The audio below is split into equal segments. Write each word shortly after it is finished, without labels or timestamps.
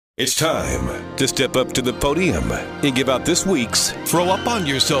It's time to step up to the podium and give out this week's Throw Up On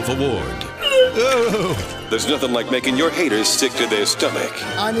Yourself Award. Oh, there's nothing like making your haters sick to their stomach.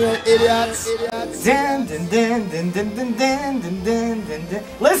 On your idiots.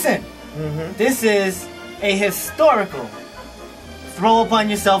 Listen, this is a historical Throw Up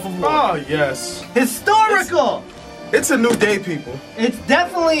On Yourself Award. Oh, yes. Historical! It's a new day, people. It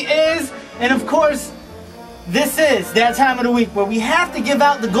definitely is, and of course, this is that time of the week where we have to give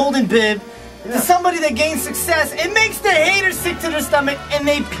out the golden bib to somebody that gains success. It makes their haters sick to their stomach and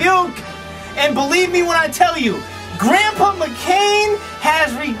they puke. And believe me when I tell you, Grandpa McCain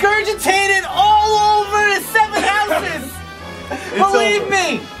has regurgitated all over the 7 houses. Believe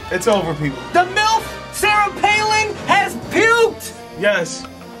me. It's over, people. The MILF, Sarah Palin, has puked. Yes.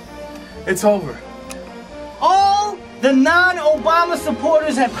 It's over. All the non-Obama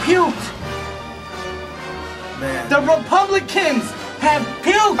supporters have puked. Man. The Republicans have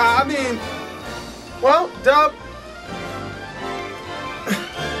puked. I mean, well, Dub,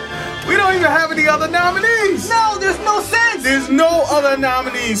 we don't even have any other nominees. No, there's no sense. There's no other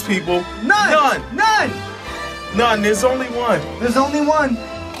nominees, people. None. None. There's only one. There's only one.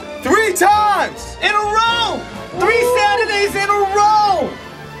 3 times In a row. 3 Saturdays in a row.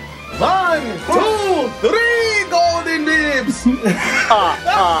 1, 2, 3 golden bibs.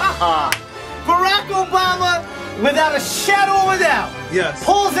 Barack Obama, without a shadow of a doubt, Yes.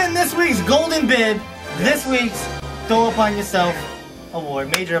 pulls in this week's golden bib, this week's Throw Up On Yourself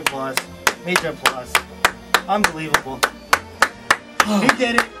Award. Major applause. Major applause. Unbelievable. He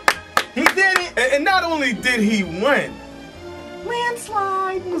did it. He did it. And not only did he win,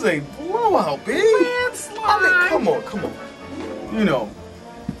 Landslide. it was a blowout, B. Landslide. I mean, come on. You know,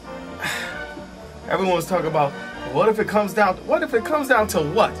 everyone was talking about, what if it comes down to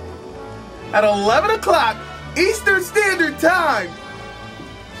what? At 11 o'clock Eastern Standard Time,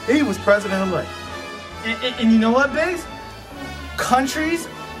 he was president-elect. And you know what, Biggs? Countries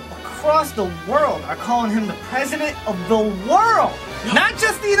across the world are calling him the president of the world. Not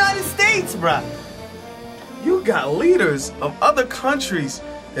just the United States, bruh. You got leaders of other countries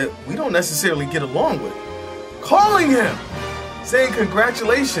that we don't necessarily get along with calling him, saying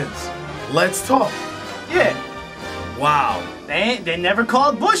congratulations, let's talk. Yeah. Wow. They never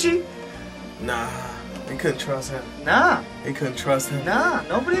called Bushy. Nah, they couldn't trust him. Nah. They couldn't trust him. Nah.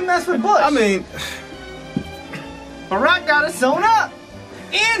 Nobody messed with Bush. I mean, Barack got it sewn up.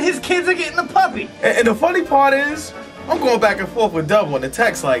 And his kids are getting a puppy. and the funny part is, I'm going back and forth with Dub on the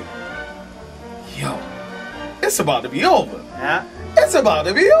text like, yo, it's about to be over. Yeah. It's about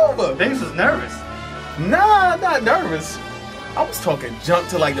to be over. Biggs was nervous. Nah, not nervous. I was talking junk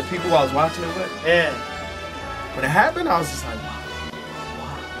to like the people I was watching it with. Yeah. When it happened, I was just like,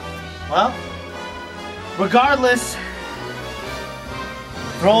 wow. Well, regardless,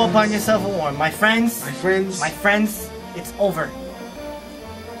 Throw Up On Yourself Award. My friends, it's over.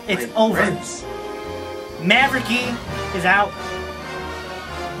 It's over. Friends. Mavericky is out.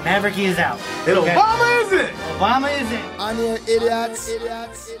 Mavericky is out. And Okay? Obama isn't. Obama isn't. On your idiots.